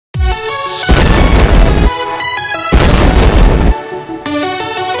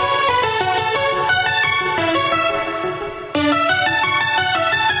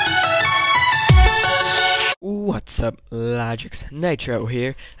Logic's Nitro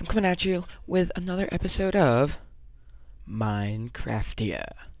here. I'm coming at you with another episode of Minecraftia.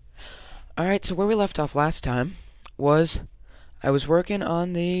 Alright, so where we left off last time was I was working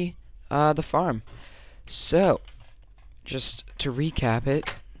on the farm. So, just to recap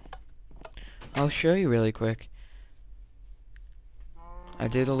it, I'll show you really quick. I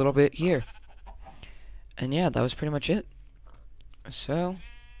did a little bit here. And yeah, that was pretty much it. So,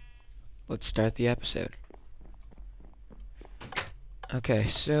 let's start the episode. Okay,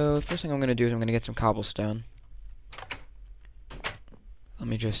 so the first thing I'm going to do is I'm going to get some cobblestone. Let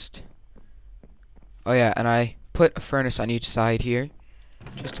me just... Oh yeah, and I put a furnace on each side here,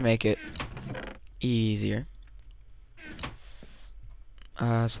 just to make it easier.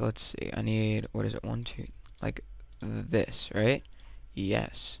 So let's see, I need, what is it, 1, 2, like this, right?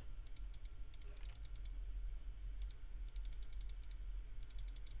 Yes.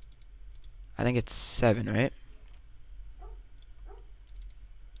 I think it's 7, right?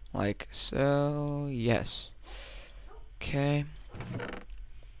 Like so, yes. Okay.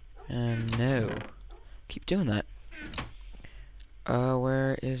 And no. Keep doing that.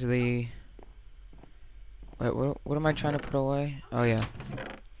 Where is the... Wait, what am I trying to put away? Oh, yeah.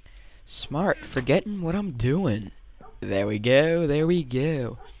 Smart. Forgetting what I'm doing. There we go, there we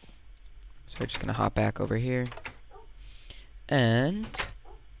go. So we're just gonna hop back over here. And...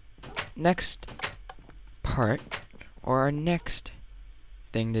 next part, or our next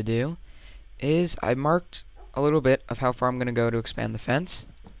thing to do, is I marked a little bit of how far I'm gonna go to expand the fence.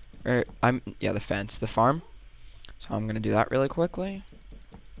 The farm. So I'm gonna do that really quickly.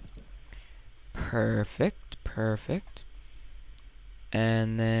 Perfect, perfect.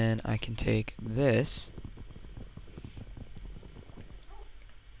 And then I can take this,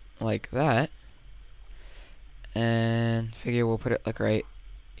 like that, and figure we'll put it like right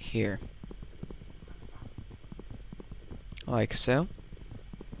here. Like so.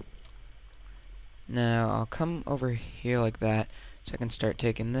 Now I'll come over here like that, so I can start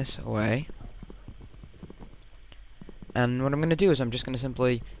taking this away. And what I'm going to do is I'm just going to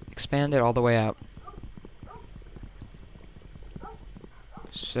simply expand it all the way out.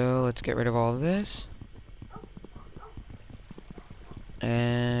 So let's get rid of all of this.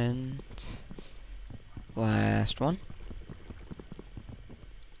 And last one.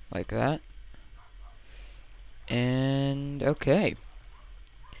 Like that. And okay.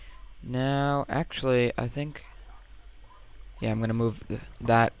 Now, actually, I think... yeah, I'm gonna move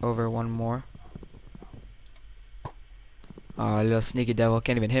that over one more. Oh, little sneaky devil,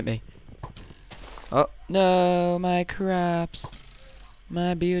 can't even hit me. Oh, no, my crops.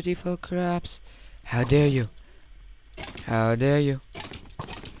 My beautiful crops. How dare you? How dare you?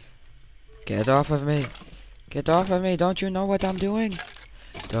 Get off of me. Get off of me, don't you know what I'm doing?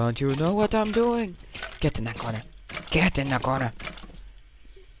 Don't you know what I'm doing? Get in that corner. Get in that corner.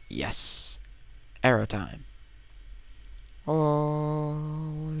 Yes. Arrow time.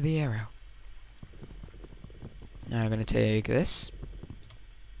 Oh, the arrow. Now I'm gonna take this.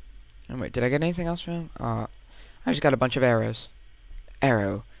 Oh wait, did I get anything else from him? I just got a bunch of arrows.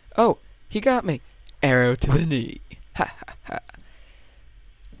 Arrow. Oh, he got me. Arrow to the knee. Ha ha ha.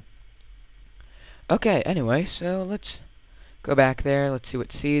 Okay, anyway, so let's go back there. Let's see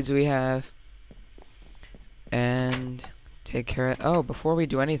what seeds we have. And take care of... oh, before we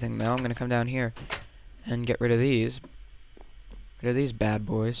do anything, though, I'm going to come down here and get rid of these. Rid of these bad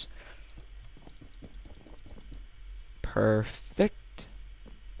boys. Perfect.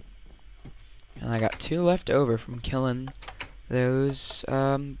 And I got 2 left over from killing those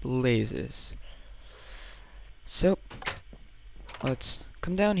blazes. So, let's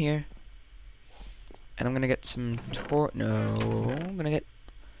come down here. And I'm going to get some I'm going to get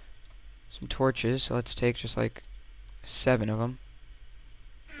some torches. So let's take just like 7 of them.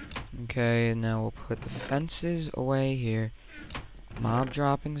 Okay, and now we'll put the fences away here. Mob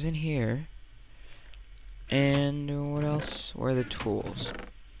droppings in here. And what else? Where are the tools?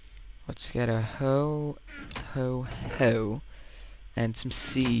 Let's get a hoe, and some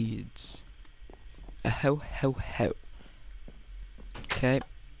seeds. A hoe. Okay.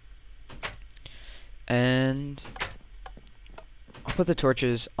 And I'll put the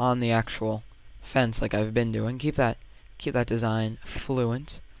torches on the actual fence like I've been doing. Keep that design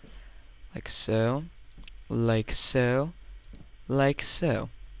fluent. Like so. Like so. Like so.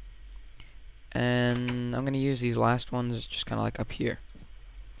 And I'm gonna use these last ones just kinda like up here.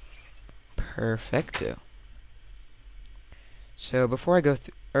 Perfecto. So before I go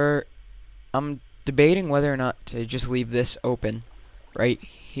I'm debating whether or not to just leave this open right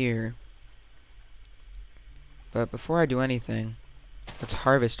here. But before I do anything, let's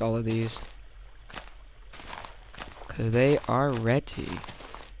harvest all of these. 'Cause they are ready.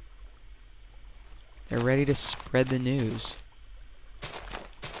 They're ready to spread the news.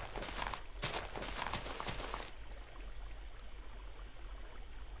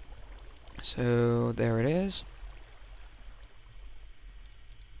 So there it is.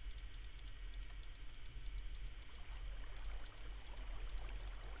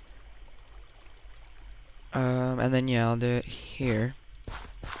 And then yeah, I'll do it here.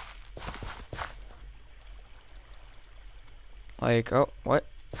 Like, oh, what?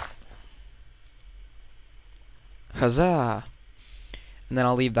 Huzzah! And then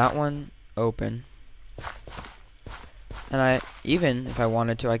I'll leave that one open. And even if I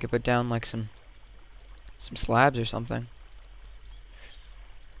wanted to, I could put down like some slabs or something.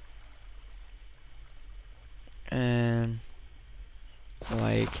 And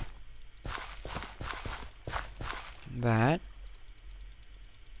like that.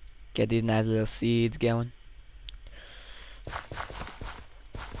 Get these nice little seeds going.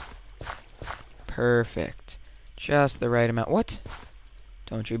 Perfect. Just the right amount. What?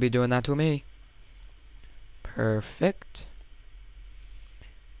 Don't you be doing that to me. Perfect.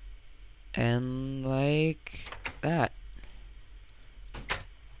 And like that.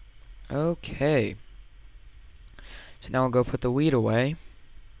 Okay. So now I'll go put the wheat away.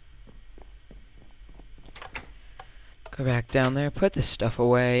 Go back down there, put this stuff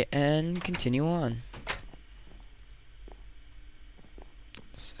away, and continue on.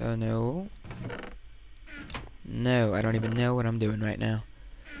 So no. No, I don't even know what I'm doing right now.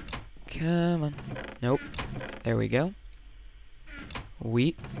 Come on. Nope. There we go.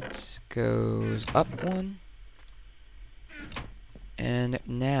 Wheat goes up one. And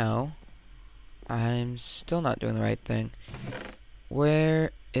now I'm still not doing the right thing.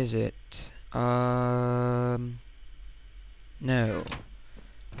 Where is it? No.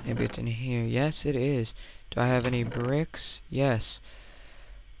 Maybe it's in here. Yes, it is. Do I have any bricks? Yes.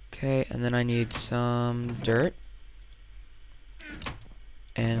 Okay, and then I need some dirt.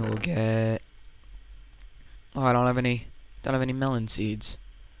 And we'll get... Oh, I don't have any melon seeds.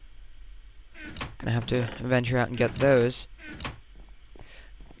 Gonna have to venture out and get those.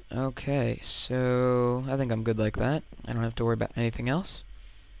 Okay, so I think I'm good like that. I don't have to worry about anything else.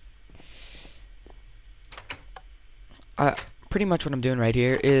 Pretty much what I'm doing right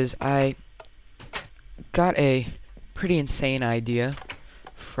here is I got a pretty insane idea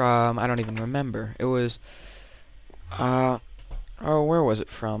from, I don't even remember. It was, oh, where was it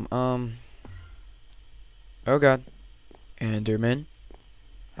from? Oh god. Enderman.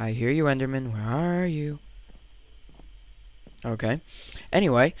 I hear you, Enderman. Where are you? Okay.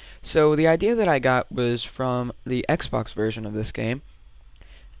 Anyway, so the idea that I got was from the Xbox version of this game,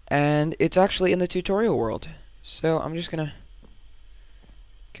 and it's actually in the tutorial world. So I'm just gonna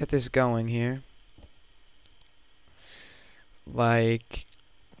get this going here. Like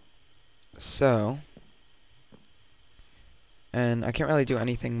so. And I can't really do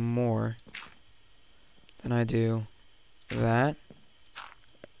anything more than I do that,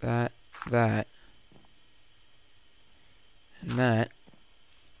 that, that, and that.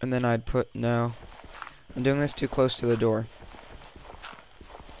 And then I'd put, no, I'm doing this too close to the door.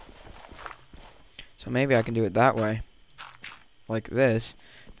 So maybe I can do it that way, like this,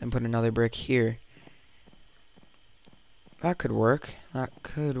 then put another brick here. That could work. That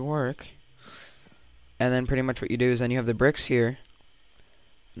could work. And then pretty much what you do is then you have the bricks here,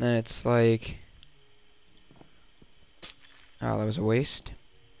 and then it's like, oh, that was a waste.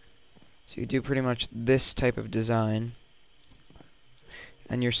 So you do pretty much this type of design,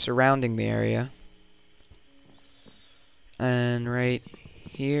 and you're surrounding the area. And right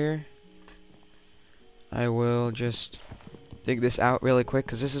here, I will just dig this out really quick,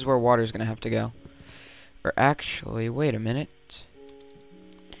 because this is where water's going to have to go. Or actually, wait a minute.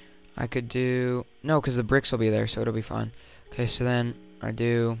 I could do... No, because the bricks will be there, so it'll be fine. Okay, so then I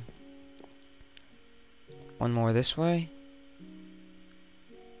do one more this way.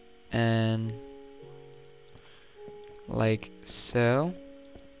 And like so.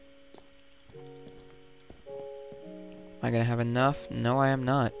 Am I going to have enough? No, I am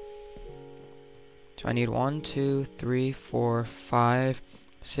not. So I need 1, 2, 3, 4, 5,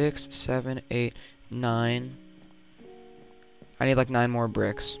 6, 7, 8, 9. I need like 9 more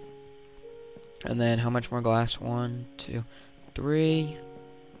bricks. And then how much more glass? 1, 2, 3.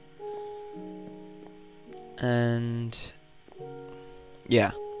 And yeah,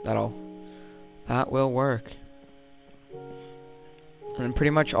 that will work. And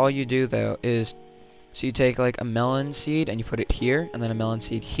pretty much all you do though is, so you take like a melon seed and you put it here, and then a melon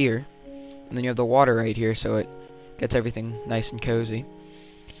seed here. And then you have the water right here, so it gets everything nice and cozy.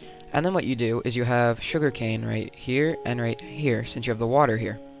 And then what you do is you have sugarcane right here and right here, since you have the water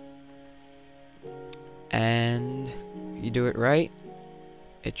here. And you do it right,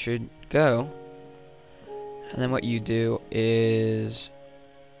 it should go. And then what you do is...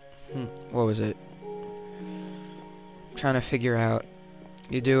 what was it? I'm trying to figure out.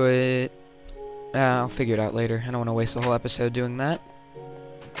 You do it... I'll figure it out later. I don't want to waste the whole episode doing that.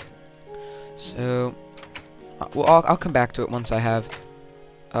 So... well, I'll come back to it once I have...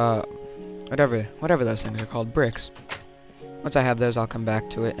 whatever those things are called, bricks. Once I have those, I'll come back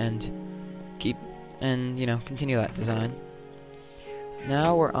to it and continue that design.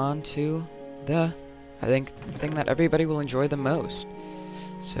 Now we're on to the, I think, thing that everybody will enjoy the most.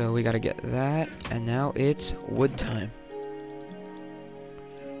 So we gotta get that, and now it's wood time.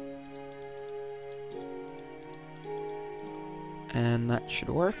 And that should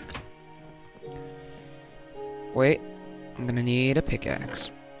work. Wait, I'm gonna need a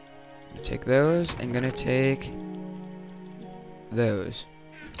pickaxe. Take those, I'm gonna take those.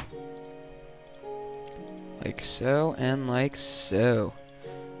 Like so, and like so.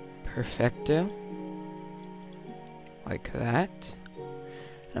 Perfecto. Like that.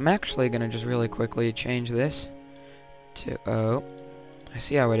 I'm actually gonna just really quickly change this to, oh, I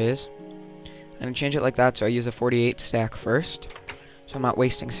see how it is. I'm gonna change it like that so I use a 48 stack first, so I'm not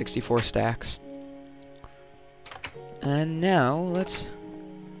wasting 64 stacks. And now, let's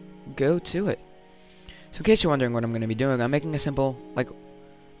go to it. So in case you're wondering what I'm going to be doing, I'm making a simple, like,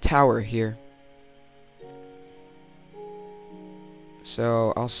 tower here.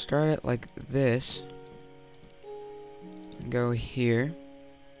 So I'll start it like this, and go here,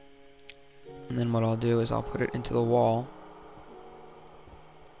 and then what I'll do is I'll put it into the wall.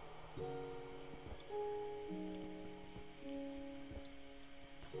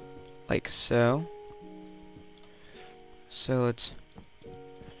 Like so. So it's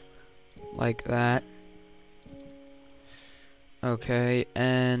like that. Okay,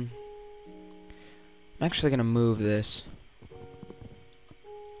 and I'm actually gonna move this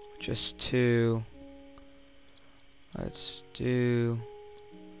just to, let's do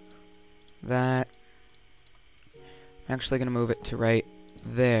that. I'm actually gonna move it to right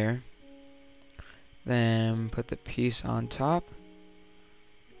there, then put the piece on top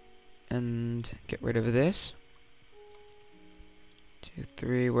and get rid of this. 2,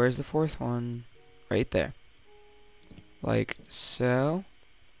 3, where's the fourth one? Right there. Like so.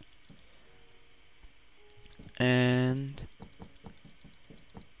 And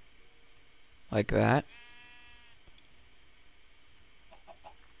like that.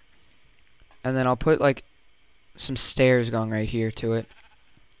 And then I'll put like some stairs going right here to it.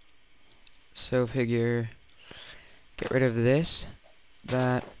 So figure, get rid of this,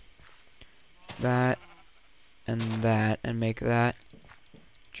 that, and that, and make that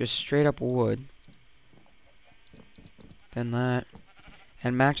just straight up wood. Then that,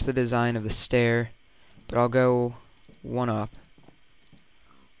 and match the design of the stair, but I'll go one up,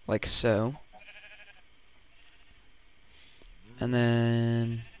 like so. And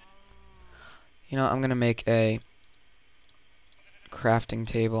then, I'm gonna make a crafting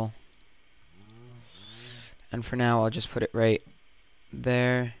table. And for now, I'll just put it right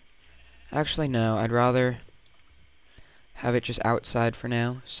there. Actually, no, I'd rather have it just outside for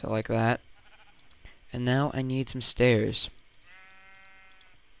now, so like that. And now I need some stairs.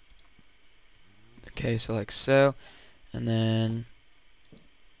 Okay, so like so, and then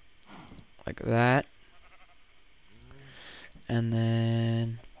like that, and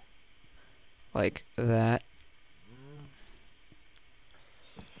then like that.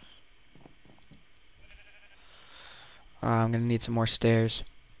 I'm gonna need some more stairs.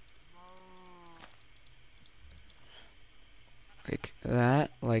 Like that,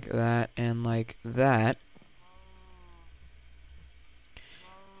 and like that.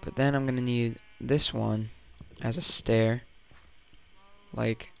 But then I'm gonna need this one as a stair.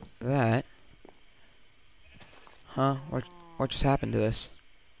 Like that. Huh? What just happened to this?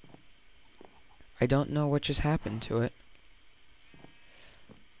 I don't know what just happened to it.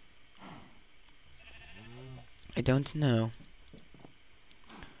 I don't know.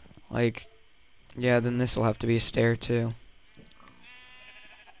 Like, yeah, then this will have to be a stair too.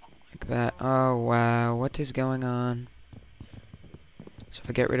 Like that. Oh wow, what is going on? So if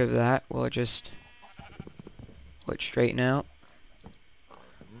I get rid of that, will it straighten out?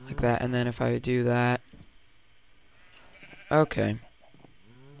 Like that, and then if I do that, okay.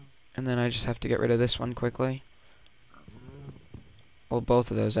 And then I just have to get rid of this one quickly. Well,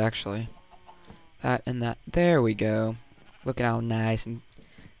 both of those actually. That and that. There we go. Look at how nice and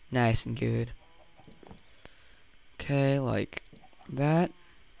good. Okay, like that.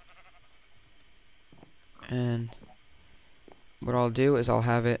 And what I'll do is I'll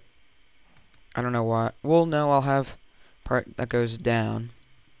have it, I don't know why, well no, I'll have part that goes down.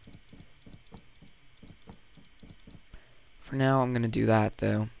 For now I'm gonna do that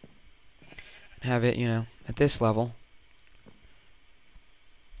though. Have it, you know, at this level.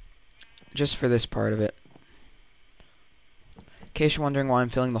 Just for this part of it. In case you're wondering why I'm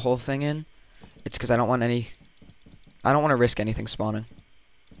filling the whole thing in, it's because I don't want to risk anything spawning.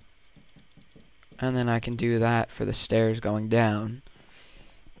 And then I can do that for the stairs going down.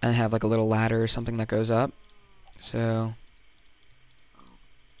 And have like a little ladder or something that goes up. So,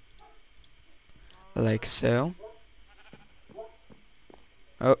 like so.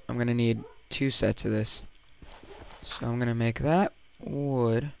 Oh, I'm gonna need 2 sets of this. So I'm gonna make that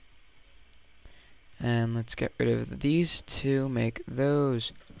wood. And let's get rid of these 2, make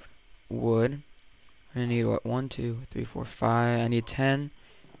those wood. I'm gonna need what, 1, 2, 3, 4, 5. I need 10.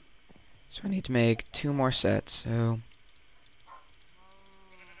 So I need to make 2 more sets. So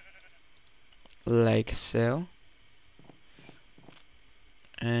like so.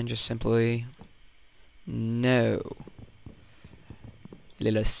 And just simply no.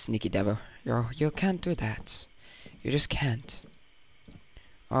 Little sneaky devil. You can't do that. You just can't.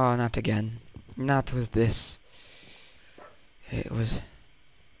 Oh, not again. Not with this. It's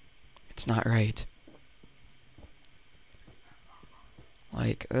not right.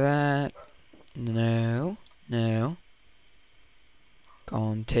 Like that. No. No. Go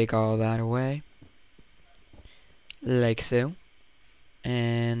and take all that away. Like so.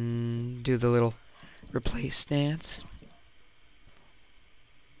 And do the little replace dance.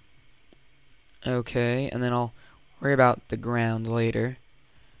 Okay, and then I'll worry about the ground later.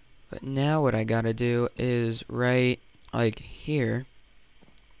 But now what I gotta do is right like here.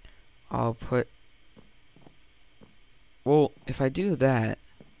 I'll put, well, if I do that,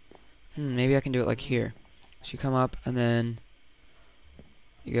 maybe I can do it like here. So you come up and then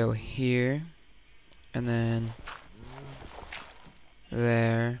you go here and then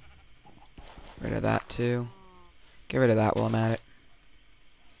there. Get rid of that too. Get rid of that while I'm at it.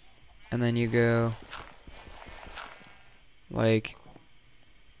 And then you go like,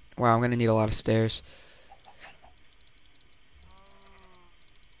 wow, I'm gonna need a lot of stairs.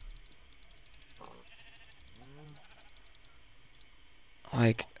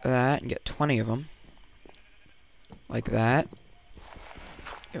 Like that, and get 20 of them. Like that.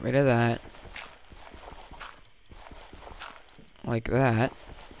 Get rid of that. Like that.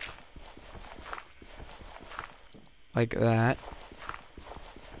 Like that.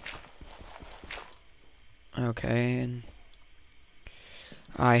 Okay, and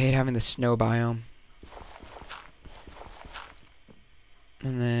I hate having the snow biome.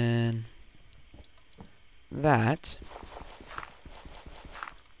 And then that.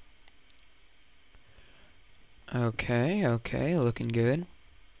 Okay, okay, looking good.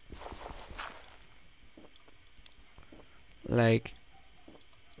 Like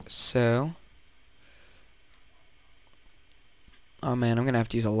so. Oh man, I'm gonna have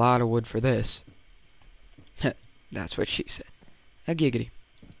to use a lot of wood for this. That's what she said. A giggity.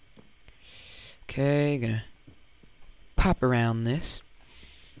 Okay, gonna pop around this.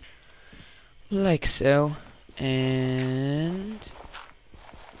 Like so. And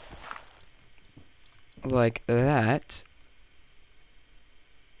like that.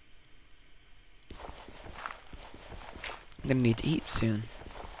 I'm gonna need to eat soon.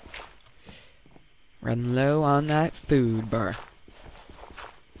 Run low on that food bar.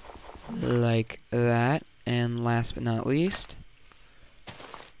 Like that. And last but not least,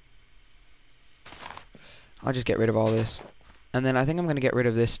 I'll just get rid of all this. And then I think I'm gonna get rid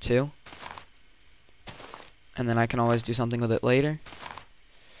of this too. And then I can always do something with it later.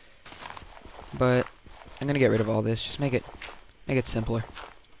 But I'm gonna get rid of all this. Just make it simpler.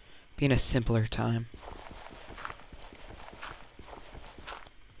 Be in a simpler time.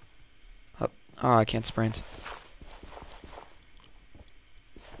 Oh, I can't sprint.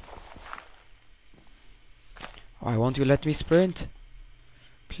 Why won't you let me sprint?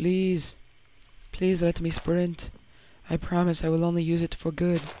 Please. Please let me sprint. I promise I will only use it for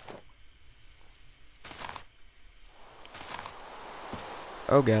good.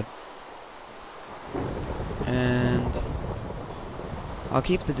 Oh god. And I'll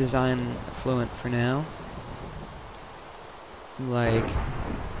keep the design fluent for now. Like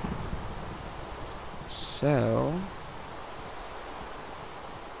so.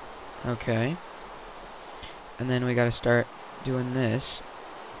 Okay. And then we gotta start doing this.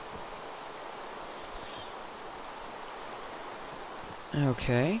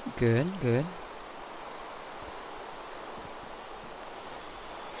 Okay, good, good.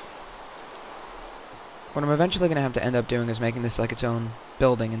 What I'm eventually going to have to end up doing is making this like its own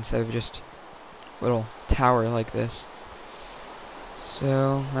building instead of just a little tower like this.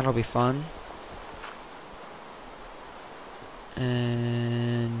 So, that'll be fun.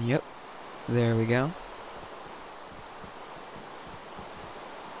 And, yep. There we go.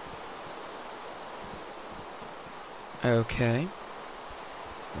 Okay.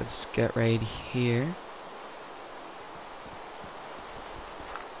 Let's get right here.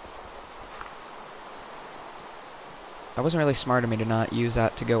 That wasn't really smart of me to not use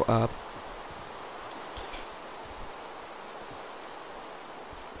that to go up.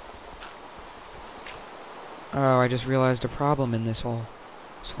 Oh, I just realized a problem in this whole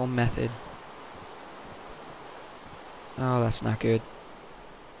method. Oh, that's not good.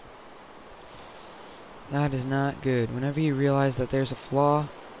 That is not good. Whenever you realize that there's a flaw,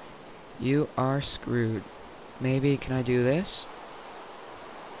 you are screwed. Maybe, can I do this?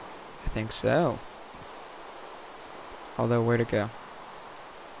 I think so. Although, where to go?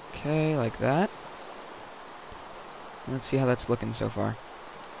 Okay, like that. Let's see how that's looking so far.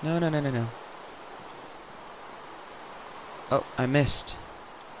 No, no, no, no, no. Oh, I missed.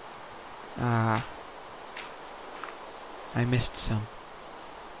 Ah. I missed some.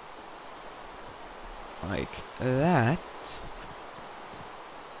 Like that.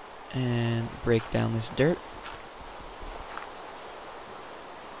 And break down this dirt.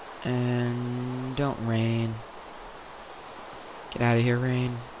 And don't rain. Get out of here,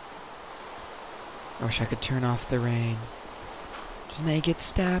 rain. I wish I could turn off the rain. Just make it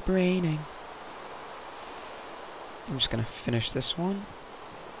stop raining. I'm just gonna finish this one.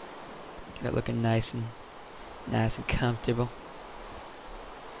 Get it looking nice and comfortable.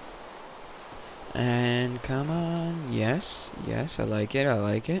 And come on, yes, yes, I like it, I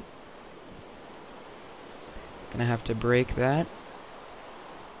like it. Gonna have to break that.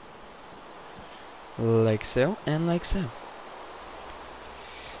 Like so, and like so.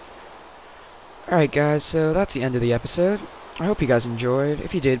 Alright guys, so that's the end of the episode. I hope you guys enjoyed.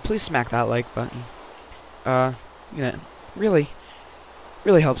 If you did, please smack that like button. You know, really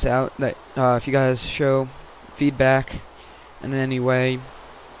helps out that if you guys show feedback in any way.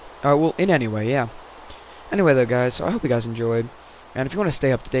 Well, in any way, yeah. Anyway though guys, so I hope you guys enjoyed. And if you want to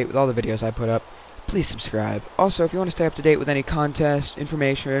stay up to date with all the videos I put up, please subscribe. Also, if you want to stay up to date with any contest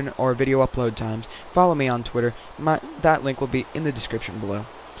information or video upload times, follow me on Twitter. That link will be in the description below.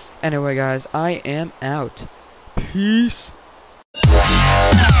 Anyway guys, I am out. Peace.